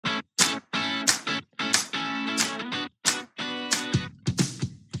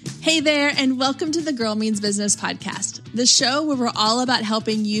Hey there, and welcome to the Girl Means Business podcast, the show where we're all about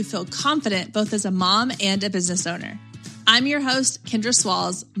helping you feel confident both as a mom and a business owner. I'm your host, Kendra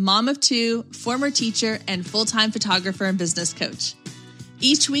Swalls, mom of two, former teacher, and full-time photographer and business coach.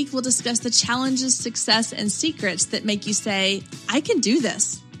 Each week, we'll discuss the challenges, success, and secrets that make you say, I can do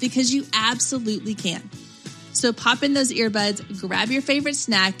this, because you absolutely can. So pop in those earbuds, grab your favorite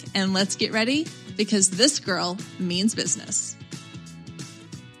snack, and let's get ready, because this girl means business.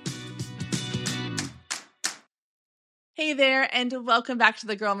 Hey there, and welcome back to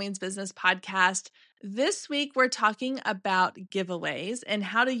the Girl Means Business podcast. This week, we're talking about giveaways and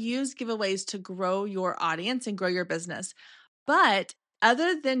how to use giveaways to grow your audience and grow your business. But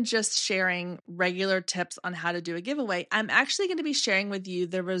other than just sharing regular tips on how to do a giveaway, I'm actually going to be sharing with you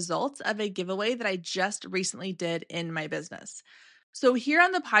the results of a giveaway that I just recently did in my business. So here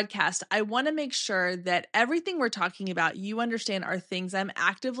on the podcast, I want to make sure that everything we're talking about, you understand are things I'm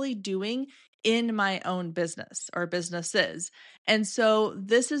actively doing in my own business or businesses. And so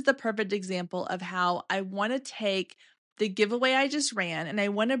this is the perfect example of how I want to take the giveaway I just ran and I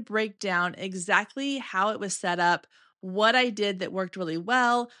want to break down exactly how it was set up, what I did that worked really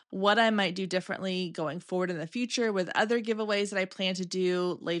well, what I might do differently going forward in the future with other giveaways that I plan to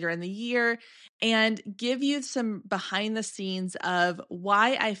do later in the year, and give you some behind the scenes of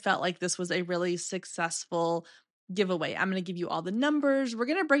why I felt like this was a really successful giveaway. I'm going to give you all the numbers. We're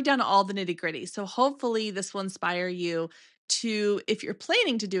going to break down all the nitty gritty. So hopefully this will inspire you to, if you're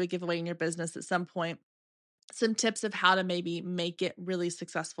planning to do a giveaway in your business at some point, some tips of how to maybe make it really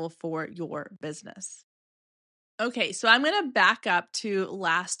successful for your business. Okay, so I'm going to back up to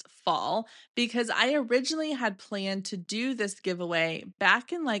last fall because I originally had planned to do this giveaway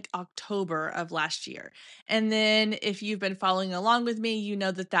back in like October of last year. And then if you've been following along with me, you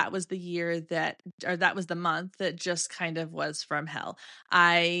know that that was the year that was the month that just kind of was from hell.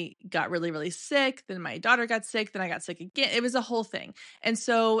 I got really, really sick. Then my daughter got sick. Then I got sick again. It was a whole thing. And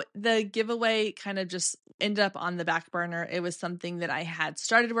so the giveaway kind of just ended up on the back burner. It was something that I had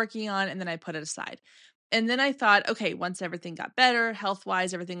started working on and then I put it aside. And then I thought, okay, once everything got better,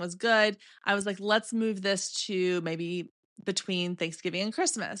 health-wise, everything was good, I was like, let's move this to maybe between Thanksgiving and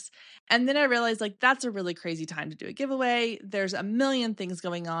Christmas. And then I realized like, that's a really crazy time to do a giveaway. There's a million things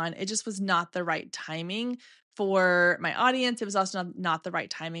going on. It just was not the right timing for my audience. It was also not the right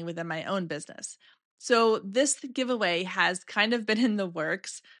timing within my own business. So this giveaway has kind of been in the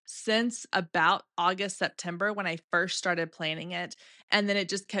works since about August, September when I first started planning it. And then it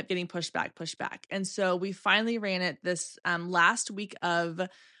just kept getting pushed back. And so we finally ran it this last week of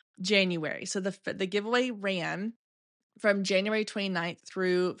January. So the giveaway ran from January 29th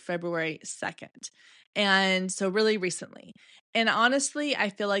through February 2nd. And so really recently. And honestly, I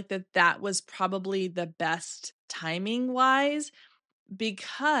feel like that was probably the best timing wise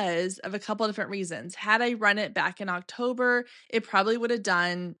because of a couple of different reasons. Had I run it back in October, it probably would have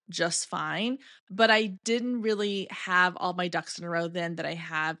done just fine, but I didn't really have all my ducks in a row then that I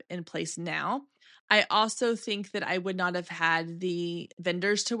have in place now. I also think that I would not have had the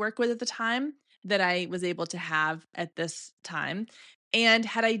vendors to work with at the time that I was able to have at this time. And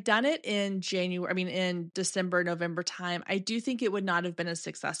had I done it in in December, November time, I do think it would not have been as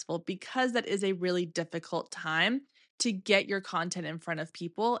successful because that is a really difficult time to get your content in front of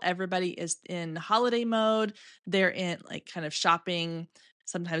people. Everybody is in holiday mode. They're in like kind of shopping,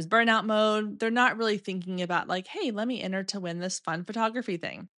 sometimes burnout mode. They're not really thinking about like, hey, let me enter to win this fun photography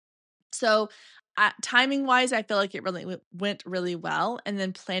thing. So timing wise, I feel like it really went really well. And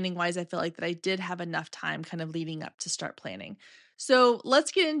then planning wise, I feel like that I did have enough time kind of leading up to start planning. So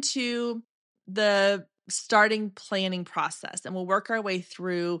let's get into the starting planning process and we'll work our way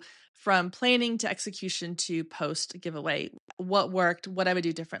through from planning to execution to post giveaway, what worked, what I would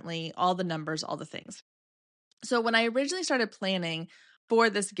do differently, all the numbers, all the things. So when I originally started planning for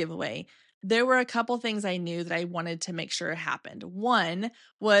this giveaway, there were a couple things I knew that I wanted to make sure happened. One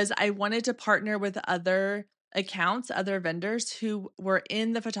was I wanted to partner with other accounts, other vendors who were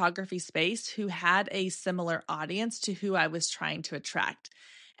in the photography space who had a similar audience to who I was trying to attract.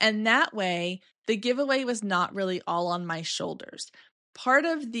 And that way, the giveaway was not really all on my shoulders. Part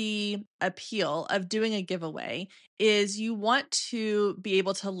of the appeal of doing a giveaway is you want to be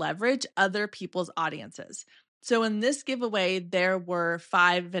able to leverage other people's audiences. So in this giveaway, there were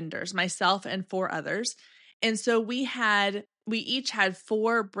 5 vendors, myself and 4 others. And so we each had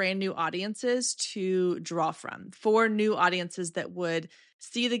 4 brand new audiences to draw from, 4 new audiences that would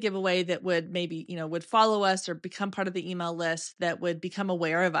see the giveaway, that would maybe, would follow us or become part of the email list, that would become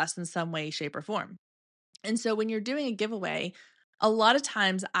aware of us in some way, shape, or form. And so when you're doing a giveaway, a lot of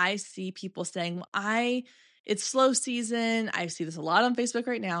times I see people saying, well, I it's slow season. I see this a lot on Facebook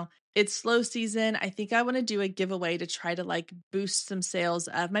right now. It's slow season. I think I want to do a giveaway to try to like boost some sales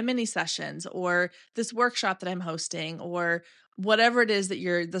of my mini sessions or this workshop that I'm hosting or whatever it is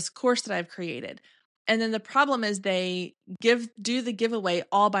that this course that I've created. And then the problem is they do the giveaway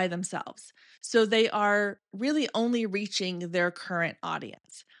all by themselves. So they are really only reaching their current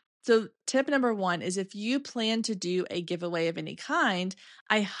audience. So tip number 1 is if you plan to do a giveaway of any kind,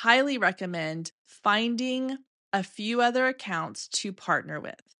 I highly recommend finding a few other accounts to partner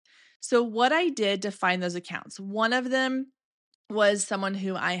with. So what I did to find those accounts, one of them was someone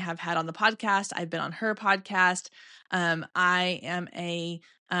who I have had on the podcast. I've been on her podcast. I am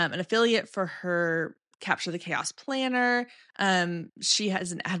an affiliate for her Capture the Chaos planner. She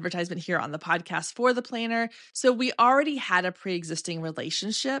has an advertisement here on the podcast for the planner. So we already had a pre-existing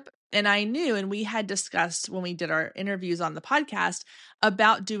relationship. And I knew, and we had discussed when we did our interviews on the podcast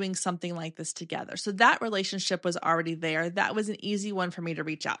about doing something like this together. So that relationship was already there. That was an easy one for me to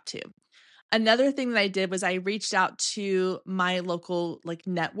reach out to. Another thing that I did was I reached out to my local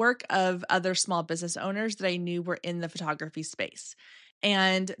network of other small business owners that I knew were in the photography space.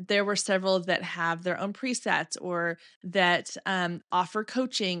 And there were several that have their own presets or that offer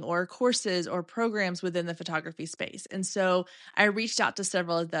coaching or courses or programs within the photography space. And so I reached out to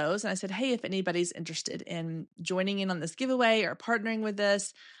several of those and I said, hey, if anybody's interested in joining in on this giveaway or partnering with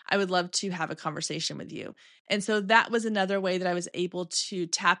this, I would love to have a conversation with you. And so that was another way that I was able to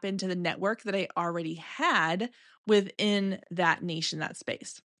tap into the network that I already had within that niche in that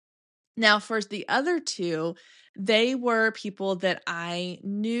space. Now, for the other two, they were people that I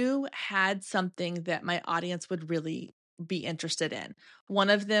knew had something that my audience would really be interested in. One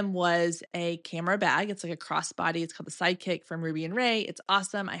of them was a camera bag. It's like a crossbody. It's called the Sidekick from Ruby and Ray. It's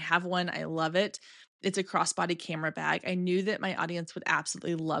awesome. I have one. I love it. It's a crossbody camera bag. I knew that my audience would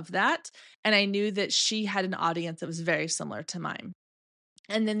absolutely love that. And I knew that she had an audience that was very similar to mine.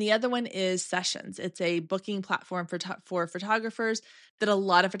 And then the other one is Sessions. It's a booking platform for photographers that a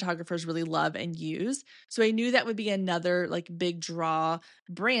lot of photographers really love and use. So I knew that would be another big draw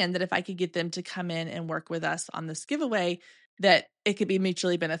brand that if I could get them to come in and work with us on this giveaway, that it could be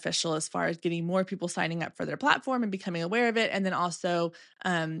mutually beneficial as far as getting more people signing up for their platform and becoming aware of it. And then also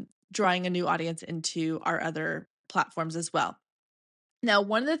drawing a new audience into our other platforms as well. Now,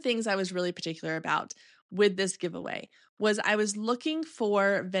 one of the things I was really particular about with this giveaway was I was looking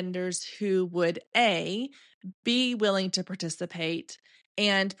for vendors who would be willing to participate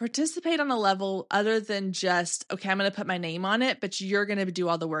and participate on a level other than just, okay, I'm going to put my name on it, but you're going to do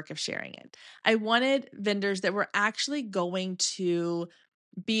all the work of sharing it. I wanted vendors that were actually going to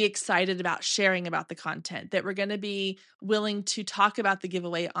be excited about sharing about the content, that were going to be willing to talk about the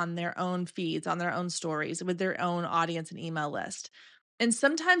giveaway on their own feeds, on their own stories, with their own audience and email list. And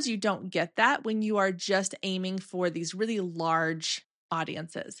sometimes you don't get that when you are just aiming for these really large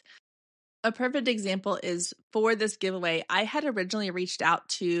audiences. A perfect example is for this giveaway, I had originally reached out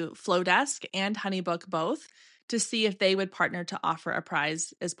to Flowdesk and Honeybook both to see if they would partner to offer a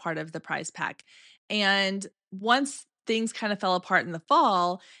prize as part of the prize pack. And once things kind of fell apart in the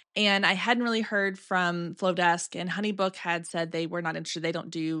fall, and I hadn't really heard from Flowdesk, and Honeybook had said they were not interested. They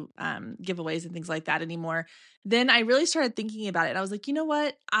don't do giveaways and things like that anymore. Then I really started thinking about it. And I was like, you know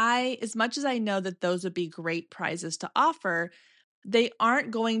what? As much as I know that those would be great prizes to offer, they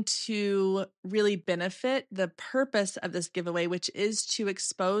aren't going to really benefit the purpose of this giveaway, which is to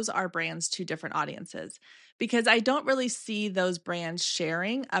expose our brands to different audiences. Because I don't really see those brands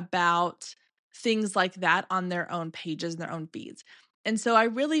sharing about things like that on their own pages and their own feeds. And so I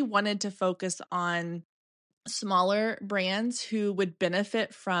really wanted to focus on smaller brands who would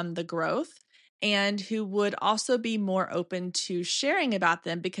benefit from the growth and who would also be more open to sharing about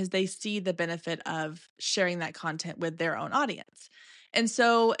them because they see the benefit of sharing that content with their own audience. And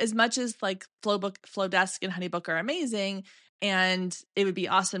so as much as Flowdesk and Honeybook are amazing, and it would be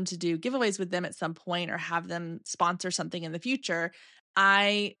awesome to do giveaways with them at some point or have them sponsor something in the future,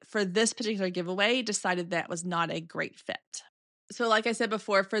 for this particular giveaway, decided that was not a great fit. So like I said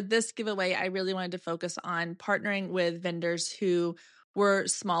before, for this giveaway, I really wanted to focus on partnering with vendors who were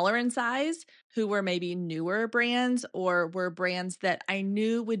smaller in size, who were maybe newer brands or were brands that I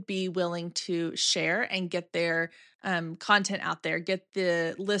knew would be willing to share and get their content out there, get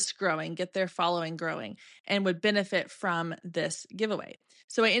the list growing, get their following growing, and would benefit from this giveaway.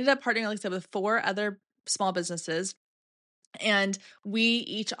 So I ended up partnering, like I said, with 4 other small businesses. And we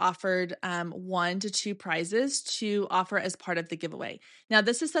each offered 1 to 2 prizes to offer as part of the giveaway. Now,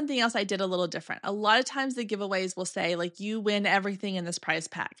 this is something else I did a little different. A lot of times the giveaways will say, you win everything in this prize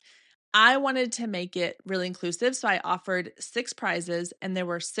pack. I wanted to make it really inclusive. So I offered 6 prizes and there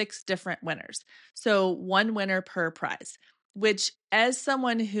were 6 different winners. So one winner per prize, which as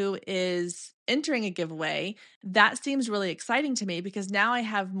someone who is entering a giveaway, that seems really exciting to me because now I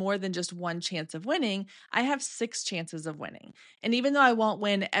have more than just one chance of winning. I have 6 chances of winning. And even though I won't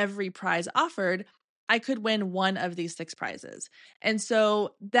win every prize offered, I could win one of these 6 prizes. And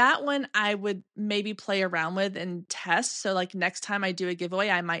so that one I would maybe play around with and test. So like next time I do a giveaway,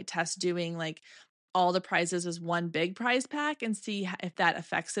 I might test doing like all the prizes as one big prize pack and see if that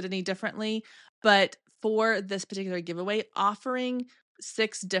affects it any differently. But for this particular giveaway, offering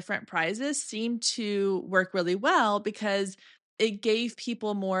 6 different prizes seemed to work really well because it gave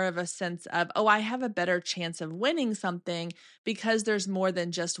people more of a sense of, oh, I have a better chance of winning something because there's more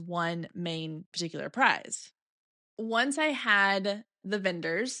than just one main particular prize. Once I had the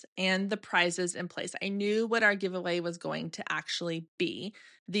vendors and the prizes in place, I knew what our giveaway was going to actually be.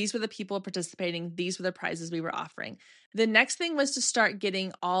 These were the people participating, these were the prizes we were offering. The next thing was to start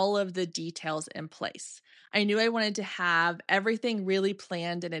getting all of the details in place. I knew I wanted to have everything really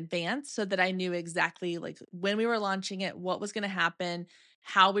planned in advance so that I knew exactly like when we were launching it, what was going to happen,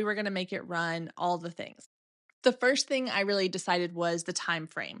 how we were going to make it run, all the things. The first thing I really decided was the time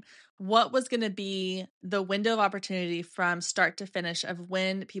frame. What was going to be the window of opportunity from start to finish of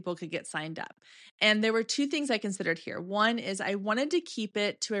when people could get signed up? And there were 2 things I considered here. One is I wanted to keep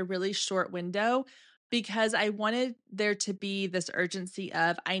it to a really short window because I wanted there to be this urgency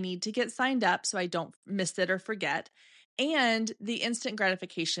of I need to get signed up so I don't miss it or forget. And the instant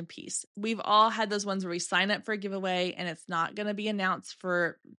gratification piece. We've all had those ones where we sign up for a giveaway and it's not going to be announced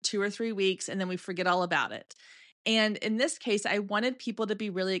for 2 or 3 weeks and then we forget all about it. And in this case, I wanted people to be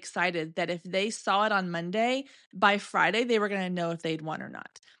really excited that if they saw it on Monday, by Friday, they were going to know if they'd won or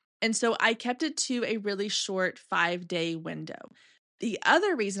not. And so I kept it to a really short 5-day window. The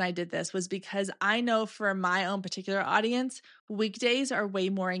other reason I did this was because I know for my own particular audience, weekdays are way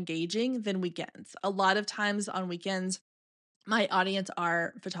more engaging than weekends. A lot of times on weekends, my audience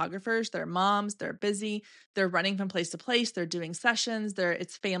are photographers, they're moms, they're busy, they're running from place to place, they're doing sessions,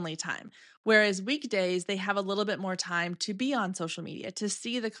 it's family time. Whereas weekdays, they have a little bit more time to be on social media, to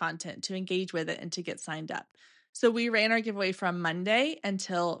see the content, to engage with it, and to get signed up. So we ran our giveaway from Monday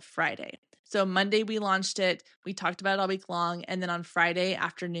until Friday. So Monday we launched it, we talked about it all week long, and then on Friday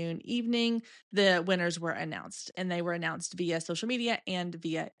afternoon, evening, the winners were announced, and they were announced via social media and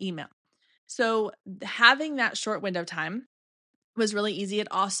via email. So having that short window of time was really easy. It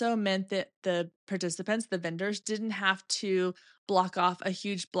also meant that the participants, the vendors, didn't have to block off a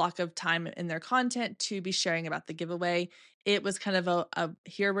huge block of time in their content to be sharing about the giveaway. It was kind of a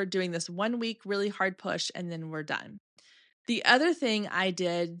here we're doing this 1 week really hard push and then we're done. The other thing I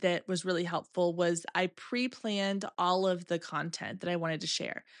did that was really helpful was I pre-planned all of the content that I wanted to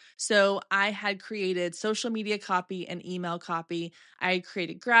share. So I had created social media copy and email copy. I had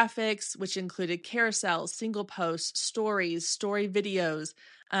created graphics, which included carousels, single posts, stories, story videos,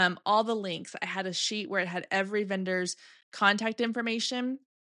 all the links. I had a sheet where it had every vendor's contact information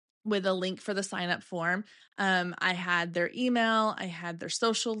with a link for the sign up form. I had their email, I had their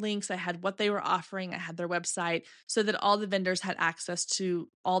social links, I had what they were offering, I had their website so that all the vendors had access to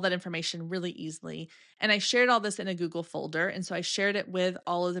all that information really easily. And I shared all this in a Google folder. And so I shared it with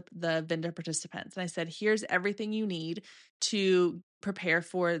all of the vendor participants. And I said, here's everything you need to prepare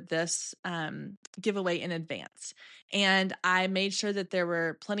for this giveaway in advance. And I made sure that there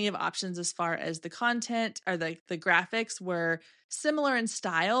were plenty of options as far as the content or the graphics were similar in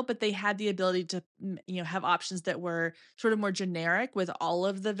style, but they had the ability to, have options that were sort of more generic with all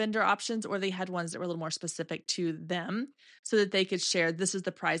of the vendor options, or they had ones that were a little more specific to them so that they could share, this is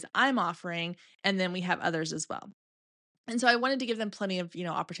the prize I'm offering. And then we have others as well. And so I wanted to give them plenty of,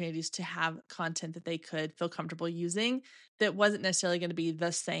 opportunities to have content that they could feel comfortable using that wasn't necessarily going to be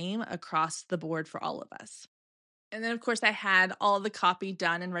the same across the board for all of us. And then, of course, I had all the copy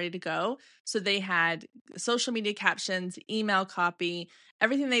done and ready to go. So they had social media captions, email copy,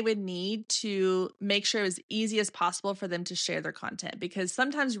 everything they would need to make sure it was easy as possible for them to share their content. Because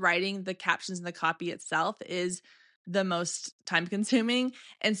sometimes writing the captions and the copy itself is the most time consuming.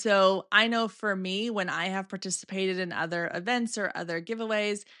 And so I know for me, when I have participated in other events or other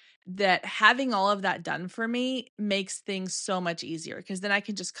giveaways, that having all of that done for me makes things so much easier because then I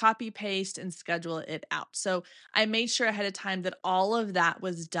can just copy paste and schedule it out. So I made sure ahead of time that all of that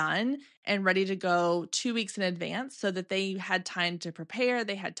was done and ready to go 2 weeks in advance so that they had time to prepare.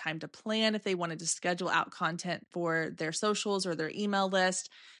 They had time to plan if they wanted to schedule out content for their socials or their email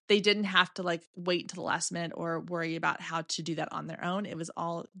list. They didn't have to wait until the last minute or worry about how to do that on their own. It was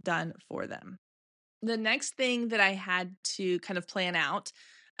all done for them. The next thing that I had to kind of plan out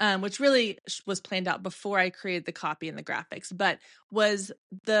which really was planned out before I created the copy and the graphics, but was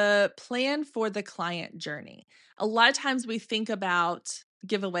the plan for the client journey. A lot of times we think about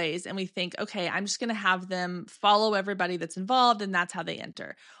giveaways and we think, okay, I'm just going to have them follow everybody that's involved and that's how they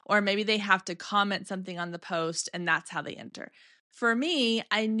enter. Or maybe they have to comment something on the post and that's how they enter. For me,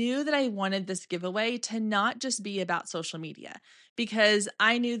 I knew that I wanted this giveaway to not just be about social media, because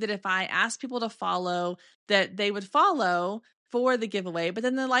I knew that if I asked people to follow, that they would follow for the giveaway, but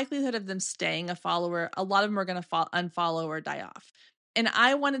then the likelihood of them staying a follower, a lot of them are going to unfollow or die off. And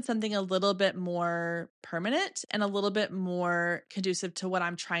I wanted something a little bit more permanent and a little bit more conducive to what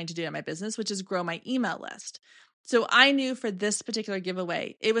I'm trying to do in my business, which is grow my email list. So I knew for this particular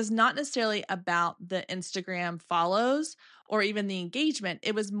giveaway, it was not necessarily about the Instagram follows or even the engagement.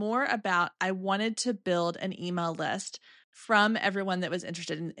 It was more about I wanted to build an email list from everyone that was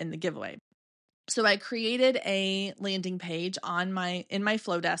interested in the giveaway. So I created a landing page in my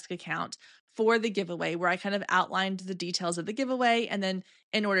Flowdesk account for the giveaway where I kind of outlined the details of the giveaway. And then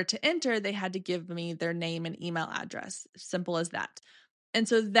in order to enter, they had to give me their name and email address. Simple as that. And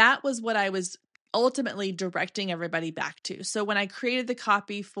so that was what I was ultimately directing everybody back to. So when I created the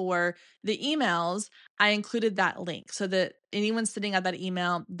copy for the emails, I included that link so that anyone sending out that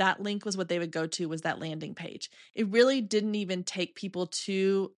email, that link was what they would go to, was that landing page. It really didn't even take people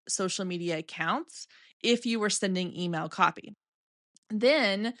to social media accounts if you were sending email copy.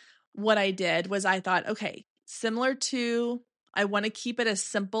 Then what I did was I thought, okay, similar to, I want to keep it as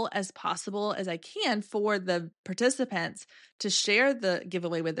simple as possible as I can for the participants to share the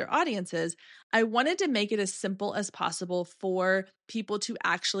giveaway with their audiences. I wanted to make it as simple as possible for people to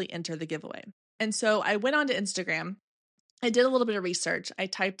actually enter the giveaway. And so I went onto Instagram. I did a little bit of research. I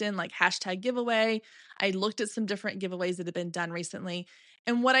typed in like hashtag giveaway. I looked at some different giveaways that have been done recently.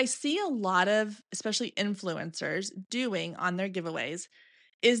 And what I see a lot of, especially influencers, doing on their giveaways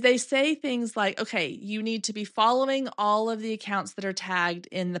is they say things like, okay, you need to be following all of the accounts that are tagged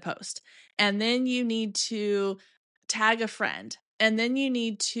in the post. And then you need to tag a friend. And then you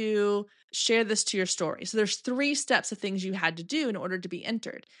need to share this to your story. So there's 3 steps of things you had to do in order to be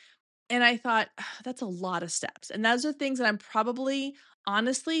entered. And I thought, that's a lot of steps. And those are things that I'm probably,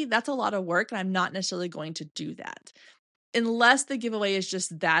 honestly, that's a lot of work. And I'm not necessarily going to do that unless the giveaway is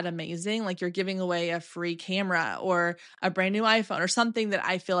just that amazing, like you're giving away a free camera or a brand new iPhone or something that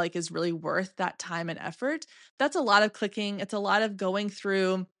I feel like is really worth that time and effort. That's a lot of clicking. It's a lot of going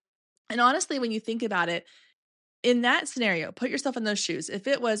through. And honestly, when you think about it, in that scenario, put yourself in those shoes. If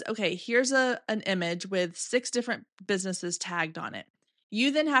it was, okay, here's an image with 6 different businesses tagged on it.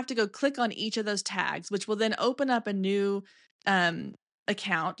 You then have to go click on each of those tags, which will then open up a new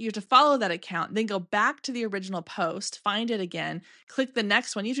account. You have to follow that account, then go back to the original post, find it again, click the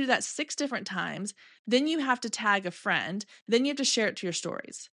next one. You do that 6 different times. Then you have to tag a friend. Then you have to share it to your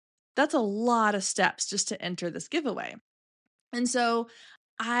stories. That's a lot of steps just to enter this giveaway. And so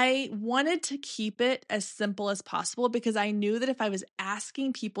I wanted to keep it as simple as possible because I knew that if I was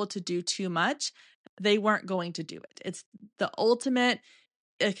asking people to do too much, they weren't going to do it. It's the ultimate,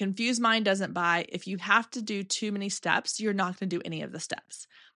 a confused mind doesn't buy. If you have to do too many steps, you're not going to do any of the steps.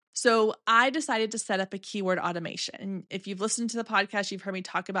 So I decided to set up a keyword automation. And if you've listened to the podcast, you've heard me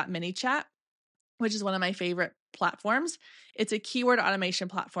talk about ManyChat, which is one of my favorite platforms. It's a keyword automation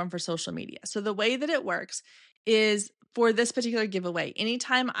platform for social media. So the way that it works is for this particular giveaway,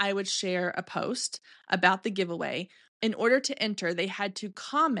 anytime I would share a post about the giveaway, in order to enter, they had to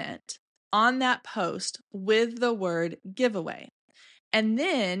comment on that post with the word giveaway. And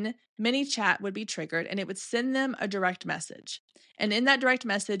then ManyChat would be triggered and it would send them a direct message. And in that direct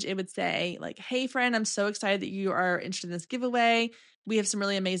message, it would say like, hey friend, I'm so excited that you are interested in this giveaway. We have some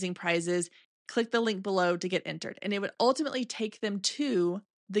really amazing prizes. Click the link below to get entered. And it would ultimately take them to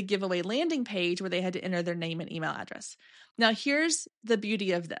the giveaway landing page where they had to enter their name and email address. Now, here's the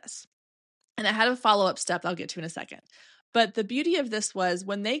beauty of this. And I had a follow-up step I'll get to in a second. But the beauty of this was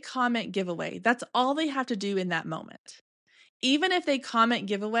when they comment giveaway, that's all they have to do in that moment. Even if they comment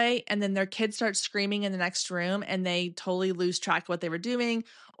giveaway and then their kid starts screaming in the next room and they totally lose track of what they were doing,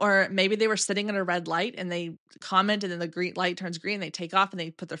 or maybe they were sitting at a red light and they comment and then the green light turns green, they take off and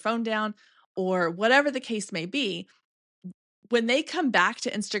they put their phone down, or whatever the case may be, when they come back to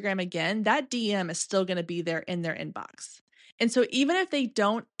Instagram again, that DM is still going to be there in their inbox. And so even if they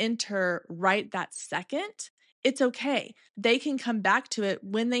don't enter right that second, it's okay. They can come back to it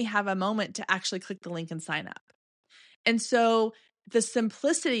when they have a moment to actually click the link and sign up. And so the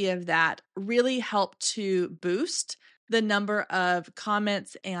simplicity of that really helped to boost the number of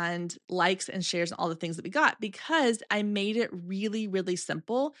comments and likes and shares and all the things that we got because I made it really, really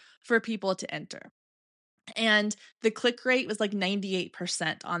simple for people to enter. And the click rate was like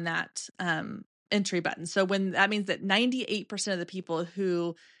 98% on that entry button. So when that means that 98% of the people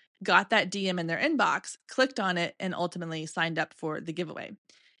who got that DM in their inbox clicked on it and ultimately signed up for the giveaway.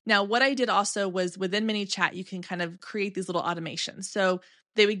 Now, what I did also was within ManyChat, you can kind of create these little automations. So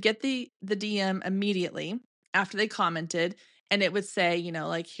they would get the DM immediately after they commented, and it would say,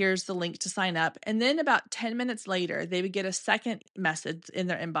 like, here's the link to sign up. And then about 10 minutes later, they would get a second message in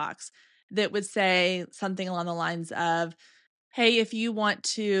their inbox that would say something along the lines of, hey, if you want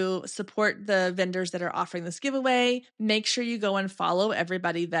to support the vendors that are offering this giveaway, make sure you go and follow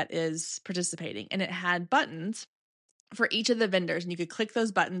everybody that is participating. And it had buttons for each of the vendors, and you could click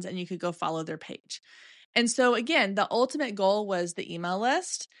those buttons and you could go follow their page. And so again, the ultimate goal was the email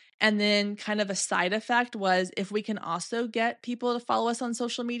list. And then kind of a side effect was if we can also get people to follow us on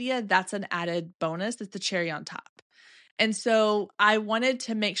social media, that's an added bonus. It's the cherry on top. And so I wanted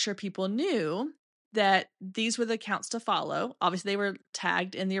to make sure people knew that these were the accounts to follow. Obviously, they were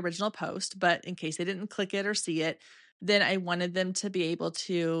tagged in the original post, but in case they didn't click it or see it, then I wanted them to be able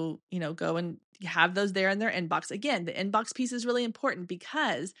to, go and have those there in their inbox. Again, the inbox piece is really important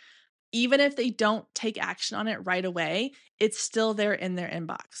because even if they don't take action on it right away, it's still there in their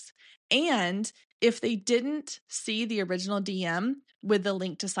inbox. And if they didn't see the original DM with the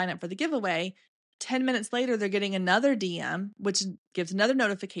link to sign up for the giveaway, 10 minutes later, they're getting another DM, which gives another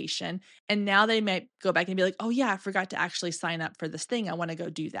notification. And now they might go back and be like, oh yeah, I forgot to actually sign up for this thing. I want to go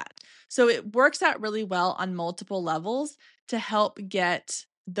do that. So it works out really well on multiple levels to help get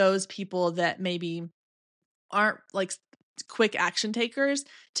those people that maybe aren't like quick action takers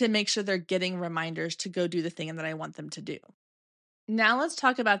to make sure they're getting reminders to go do the thing that I want them to do. Now let's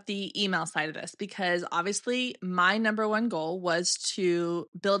talk about the email side of this, because obviously my number one goal was to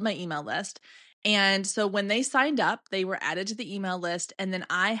build my email list. And so when they signed up, they were added to the email list. And then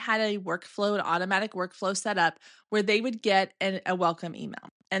I had a workflow, an automatic workflow set up where they would get a welcome email.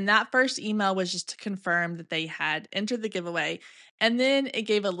 And that first email was just to confirm that they had entered the giveaway. And then it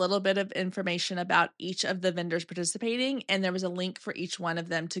gave a little bit of information about each of the vendors participating. And there was a link for each one of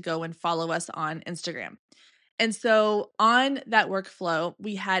them to go and follow us on Instagram. And so on that workflow,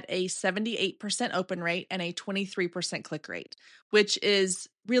 we had a 78% open rate and a 23% click rate, which is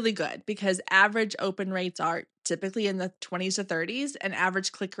really good because average open rates are typically in the 20s to 30s, and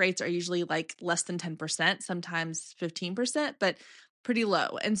average click rates are usually like less than 10%, sometimes 15%, but pretty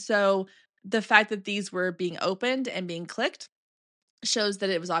low. And so the fact that these were being opened and being clicked shows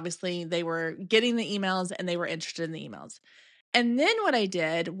that it was obviously they were getting the emails and they were interested in the emails. And then what I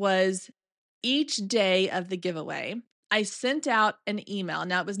did was each day of the giveaway, I sent out an email.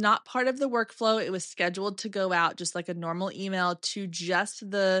 Now, it was not part of the workflow. It was scheduled to go out just like a normal email to just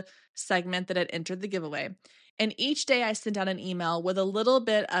the segment that had entered the giveaway. And each day I sent out an email with a little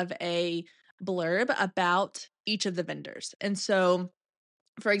bit of a blurb about each of the vendors. And so,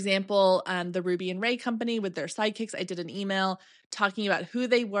 for example, the Ruby and Ray company with their sidekicks, I did an email talking about who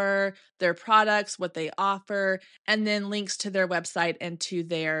they were, their products, what they offer, and then links to their website and to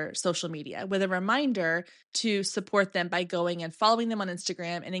their social media with a reminder to support them by going and following them on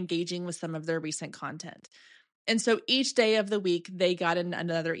Instagram and engaging with some of their recent content. And so each day of the week, they got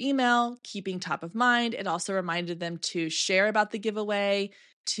another email, keeping top of mind. It also reminded them to share about the giveaway,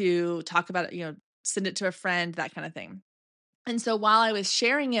 to talk about it, send it to a friend, that kind of thing. And so while I was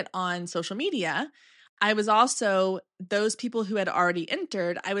sharing it on social media, I was also, those people who had already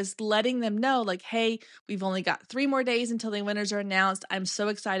entered, I was letting them know like, hey, we've only got 3 more days until the winners are announced. I'm so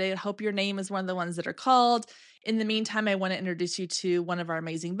excited. Hope your name is one of the ones that are called. In the meantime, I want to introduce you to one of our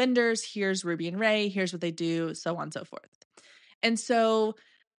amazing vendors. Here's Ruby and Ray. Here's what they do, so on and so forth. And so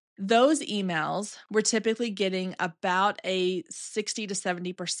those emails were typically getting about a 60 to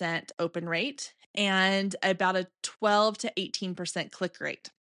 70% open rate and about a 12 to 18% click rate.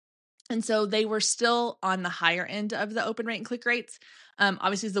 And so they were still on the higher end of the open rate and click rates.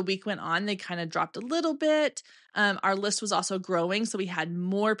 Obviously, as the week went on, they kind of dropped a little bit. Our list was also growing, so we had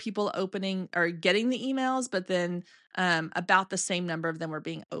more people opening or getting the emails, but then about the same number of them were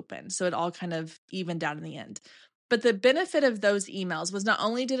being opened. So it all kind of evened out in the end. But the benefit of those emails was not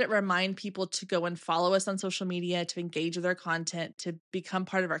only did it remind people to go and follow us on social media, to engage with our content, to become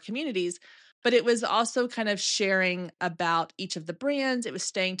part of our communities, but it was also kind of sharing about each of the brands. It was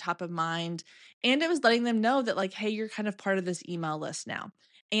staying top of mind, and it was letting them know that like, hey, you're kind of part of this email list now.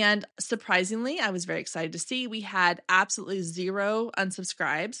 And surprisingly, I was very excited to see we had absolutely 0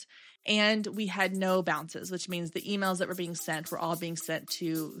 unsubscribes and we had no bounces, which means the emails that were being sent were all being sent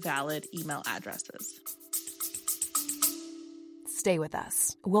to valid email addresses. Stay with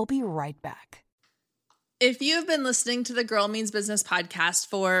us. We'll be right back. If you've been listening to the Girl Means Business podcast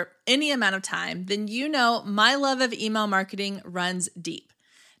for any amount of time, then you know my love of email marketing runs deep.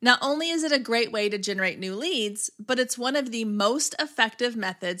 Not only is it a great way to generate new leads, but it's one of the most effective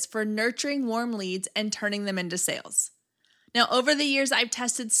methods for nurturing warm leads and turning them into sales. Now, over the years, I've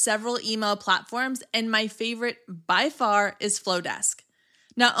tested several email platforms, and my favorite by far is Flowdesk.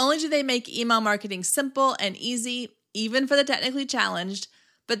 Not only do they make email marketing simple and easy, even for the technically challenged,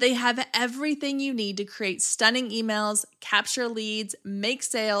 but they have everything you need to create stunning emails, capture leads, make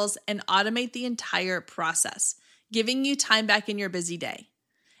sales, and automate the entire process, giving you time back in your busy day.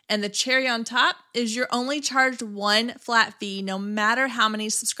 And the cherry on top is you're only charged one flat fee no matter how many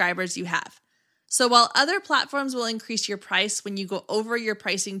subscribers you have. So while other platforms will increase your price when you go over your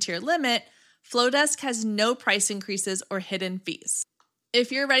pricing tier limit, Flowdesk has no price increases or hidden fees. If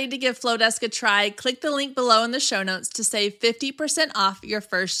you're ready to give Flowdesk a try, click the link below in the show notes to save 50% off your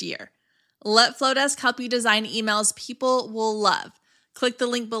first year. Let Flowdesk help you design emails people will love. Click the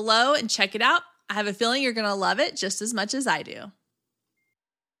link below and check it out. I have a feeling you're going to love it just as much as I do.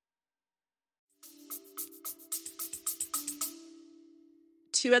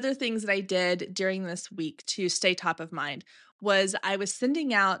 Two other things that I did during this week to stay top of mind was I was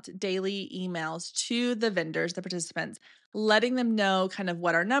sending out daily emails to the vendors, the participants, letting them know kind of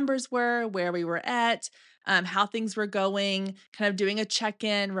what our numbers were, where we were at, how things were going, kind of doing a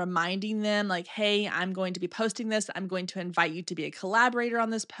check-in, reminding them like, hey, I'm going to be posting this. I'm going to invite you to be a collaborator on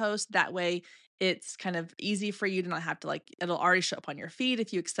this post. That way it's kind of easy for you to not have to it'll already show up on your feed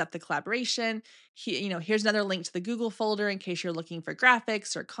if you accept the collaboration. Here's another link to the Google folder in case you're looking for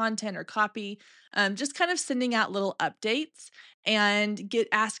graphics or content or copy. Just kind of sending out little updates and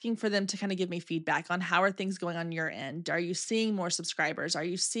asking for them to kind of give me feedback on how are things going on your end. Are you seeing more subscribers? Are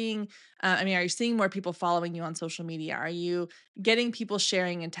you seeing more people following you on social media? Are you getting people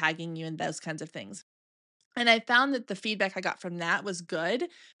sharing and tagging you and those kinds of things? And I found that the feedback I got from that was good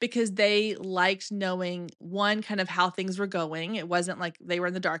because they liked knowing, one, kind of how things were going. It wasn't like they were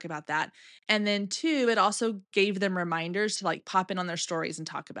in the dark about that. And then two, it also gave them reminders to pop in on their stories and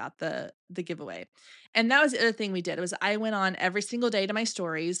talk about the giveaway. And that was the other thing we did. It was I went on every single day to my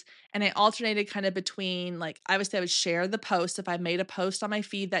stories and I alternated kind of between obviously I would share the post. If I made a post on my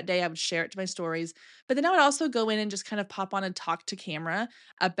feed that day, I would share it to my stories. But then I would also go in and just kind of pop on and talk to camera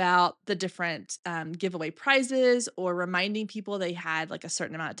about the different giveaway prizes or reminding people they had a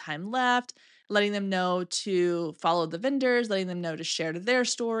certain amount of time left, letting them know to follow the vendors, letting them know to share to their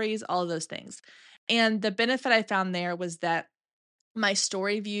stories, all of those things. And the benefit I found there was that my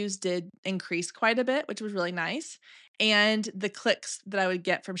story views did increase quite a bit, which was really nice. And the clicks that I would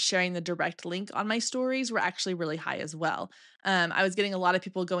get from sharing the direct link on my stories were actually really high as well. I was getting a lot of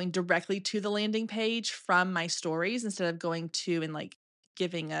people going directly to the landing page from my stories instead of going to and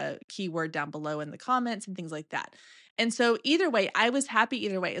giving a keyword down below in the comments and things like that. And so either way, I was happy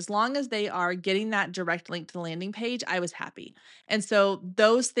either way. As long as they are getting that direct link to the landing page, I was happy. And so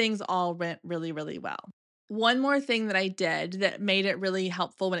those things all went really, really well. One more thing that I did that made it really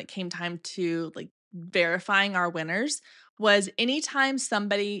helpful when it came time to verifying our winners was anytime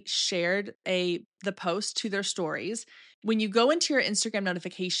somebody shared the post to their stories, when you go into your Instagram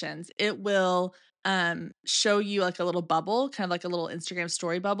notifications, it will show you a little bubble, kind of like a little Instagram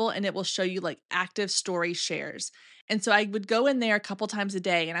story bubble, and it will show you active story shares. And so I would go in there a couple times a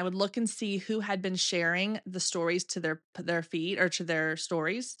day and I would look and see who had been sharing the stories to their feed or to their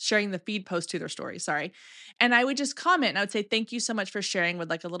stories, sharing the feed post to their stories, sorry. And I would just comment and I would say, thank you so much for sharing with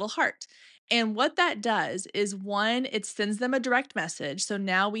a little heart. And what that does is one, it sends them a direct message. So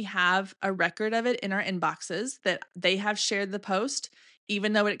now we have a record of it in our inboxes that they have shared the post.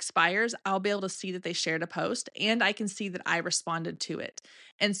 Even though it expires, I'll be able to see that they shared a post and I can see that I responded to it.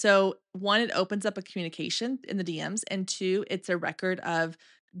 And so one, it opens up a communication in the DMs, and two, it's a record of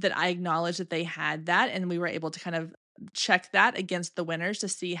that I acknowledge that they had that. And we were able to kind of check that against the winners to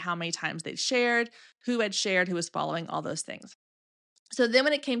see how many times they'd shared, who had shared, who was following, all those things. So then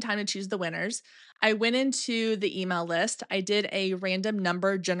when it came time to choose the winners, I went into the email list. I did a random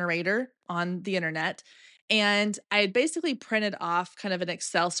number generator on the internet, and I had basically printed off kind of an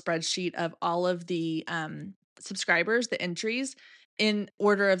Excel spreadsheet of all of the subscribers, the entries, in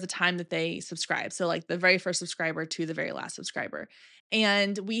order of the time that they subscribed. So the very first subscriber to the very last subscriber.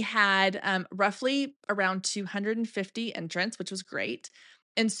 And we had roughly around 250 entrants, which was great.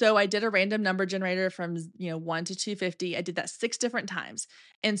 And so I did a random number generator from 1 to 250. I did that 6 different times.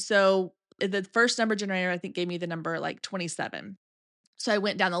 And so the first number generator, I think, gave me the number 27. So I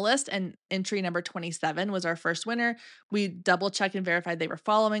went down the list and entry number 27 was our first winner. We double checked and verified they were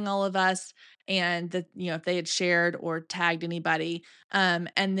following all of us and that, if they had shared or tagged anybody. And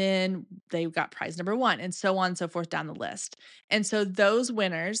then they got prize number one and so on and so forth down the list. And so those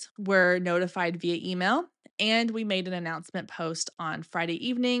winners were notified via email and we made an announcement post on Friday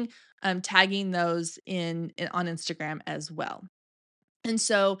evening, tagging those on Instagram as well. And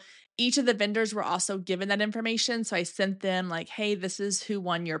so each of the vendors were also given that information. So I sent them like, hey, this is who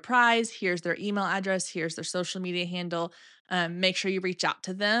won your prize. Here's their email address. Here's their social media handle. Make sure you reach out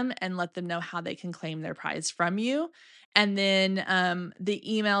to them and let them know how they can claim their prize from you. And then the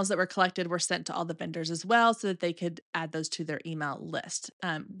emails that were collected were sent to all the vendors as well so that they could add those to their email list.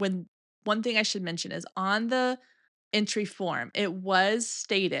 When one thing I should mention is on the entry form, it was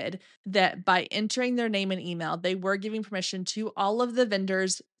stated that by entering their name and email, they were giving permission to all of the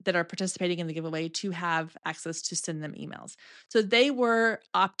vendors that are participating in the giveaway to have access to send them emails. So they were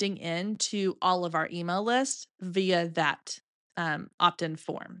opting in to all of our email lists via that opt-in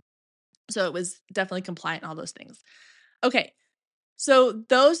form. So it was definitely compliant, all those things. Okay. So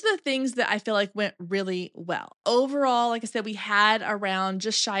those are the things that I feel like went really well. Overall, like I said, we had around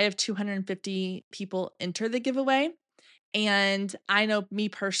just shy of 250 people enter the giveaway. And I know me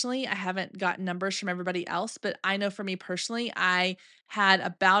personally, I haven't got numbers from everybody else, but I know for me personally, I had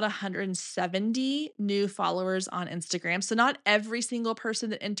about 170 new followers on Instagram. So not every single person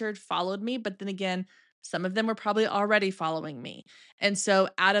that entered followed me, but then again, some of them were probably already following me. And so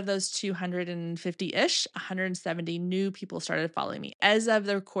out of those 250-ish, 170 new people started following me. As of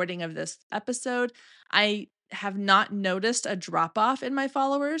the recording of this episode, I have not noticed a drop off in my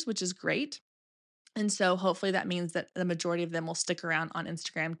followers, which is great. And so hopefully that means that the majority of them will stick around on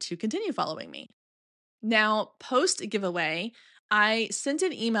Instagram to continue following me. Now, post giveaway, I sent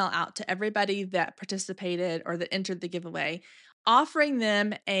an email out to everybody that participated or that entered the giveaway, offering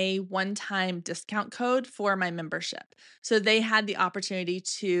them a one-time discount code for my membership. So they had the opportunity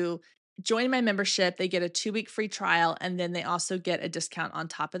to join my membership. They get a 2-week free trial, and then they also get a discount on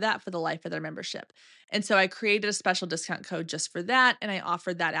top of that for the life of their membership. And so I created a special discount code just for that, and I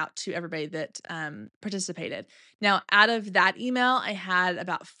offered that out to everybody that participated. Now, out of that email, I had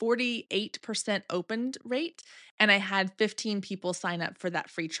about 48% opened rate, and I had 15 people sign up for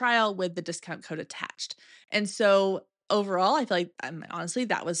that free trial with the discount code attached. And so overall, I feel like honestly,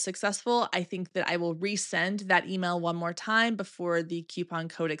 that was successful. I think that I will resend that email one more time before the coupon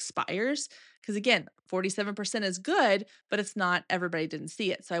code expires. Because again, 47% is good, but it's not everybody didn't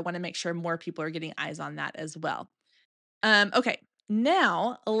see it. So I want to make sure more people are getting eyes on that as well. Okay,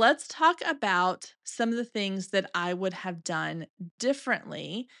 now let's talk about some of the things that I would have done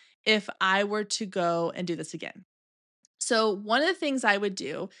differently if I were to go and do this again. So one of the things I would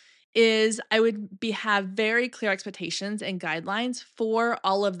do is I would have very clear expectations and guidelines for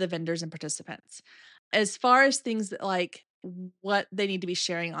all of the vendors and participants. As far as things like what they need to be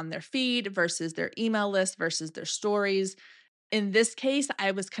sharing on their feed versus their email list versus their stories. In this case,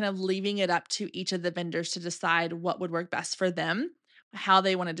 I was kind of leaving it up to each of the vendors to decide what would work best for them, how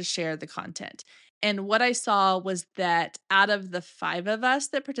they wanted to share the content. And what I saw was that out of the 5 of us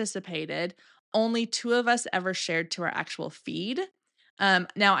that participated, only 2 of us ever shared to our actual feed.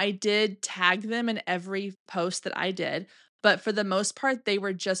 Now, I did tag them in every post that I did, but for the most part, they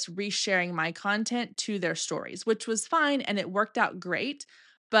were just resharing my content to their stories, which was fine and it worked out great.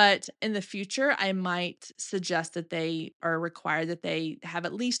 But in the future, I might suggest that they are required that they have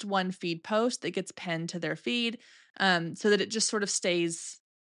at least one feed post that gets pinned to their feed, so that it just sort of stays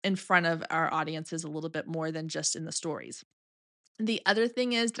in front of our audiences a little bit more than just in the stories. The other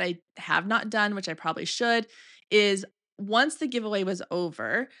thing is that I have not done, which I probably should, is once the giveaway was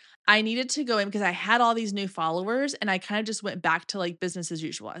over, I needed to go in because I had all these new followers and I kind of just went back to like business as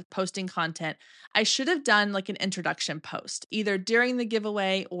usual, posting content. I should have done like an introduction post either during the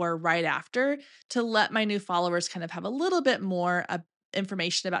giveaway or right after to let my new followers kind of have a little bit more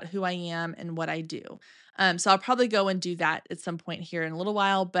information about who I am and what I do. So I'll probably go and do that at some point here in a little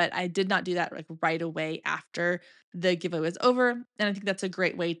while, but I did not do that like right away after the giveaway is over. And I think that's a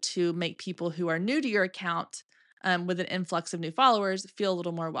great way to make people who are new to your account with an influx of new followers feel a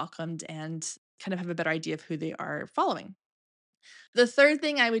little more welcomed and kind of have a better idea of who they are following. The third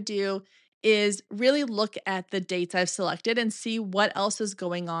thing I would do is really look at the dates I've selected and see what else is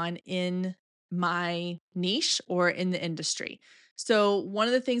going on in my niche or in the industry. So, one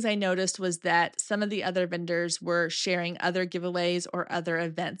of the things I noticed was that some of the other vendors were sharing other giveaways or other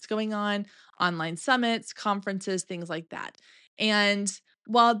events going on, online summits, conferences, things like that. And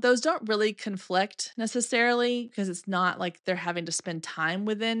while those don't really conflict necessarily, because it's not like they're having to spend time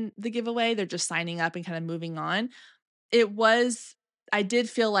within the giveaway, they're just signing up and kind of moving on. It was I did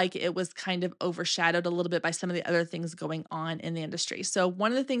feel like it was kind of overshadowed a little bit by some of the other things going on in the industry. So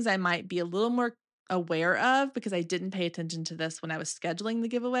one of the things I might be a little more aware of, because I didn't pay attention to this when I was scheduling the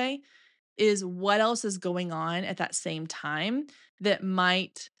giveaway, is what else is going on at that same time that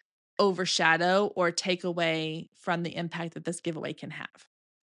might overshadow or take away from the impact that this giveaway can have.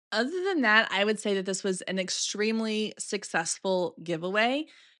 Other than that, I would say that this was an extremely successful giveaway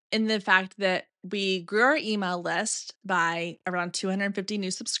in the fact that we grew our email list by around 250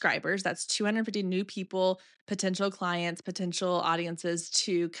 new subscribers. That's 250 new people, potential clients, potential audiences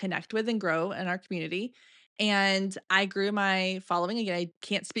to connect with and grow in our community. And I grew my following. Again, I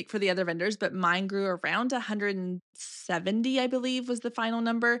can't speak for the other vendors, but mine grew around 170, I believe was the final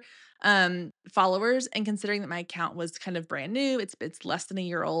number, followers. And considering that my account was kind of brand new, it's less than a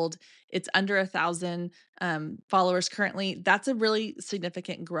year old, it's under 1,000 followers currently. That's a really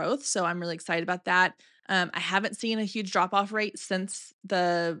significant growth. So I'm really excited about that. I haven't seen a huge drop off rate since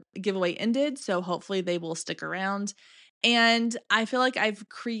the giveaway ended. So hopefully they will stick around. And I feel like I've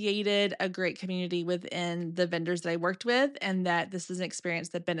created a great community within the vendors that I worked with, and that this is an experience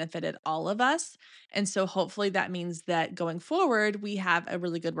that benefited all of us. And so hopefully that means that going forward, we have a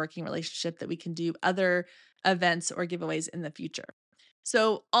really good working relationship that we can do other events or giveaways in the future.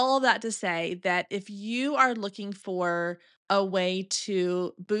 So, all of that to say that if you are looking for a way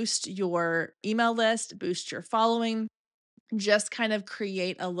to boost your email list, boost your following, just kind of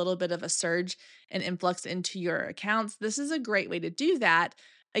create a little bit of a surge and influx into your accounts, this is a great way to do that.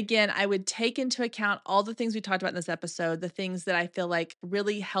 Again, I would take into account all the things we talked about in this episode, the things that I feel like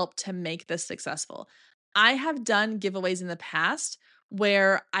really help to make this successful. I have done giveaways in the past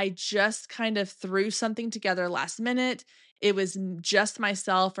where I just kind of threw something together last minute. It was just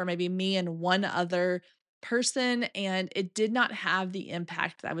myself or maybe me and one other person, and it did not have the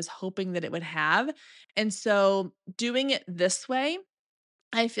impact that I was hoping that it would have. And so doing it this way,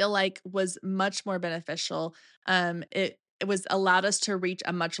 I feel like was much more beneficial. It was allowed us to reach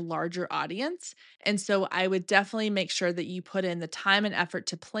a much larger audience. And so I would definitely make sure that you put in the time and effort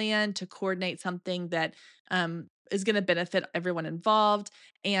to plan, to coordinate something that is going to benefit everyone involved,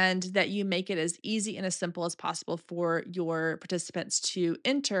 and that you make it as easy and as simple as possible for your participants to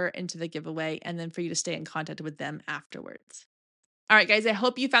enter into the giveaway and then for you to stay in contact with them afterwards. All right, guys, I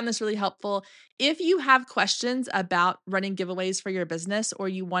hope you found this really helpful. If you have questions about running giveaways for your business, or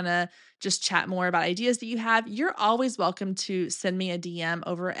you want to just chat more about ideas that you have, you're always welcome to send me a DM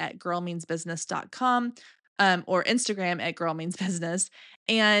over at girlmeansbusiness.com, or Instagram at girlmeansbusiness.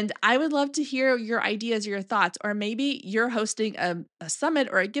 And I would love to hear your ideas, your thoughts, or maybe you're hosting a summit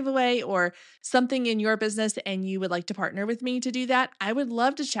or a giveaway or something in your business and you would like to partner with me to do that. I would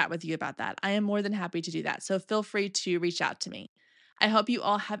love to chat with you about that. I am more than happy to do that. So feel free to reach out to me. I hope you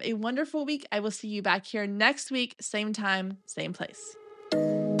all have a wonderful week. I will see you back here next week, same time, same place.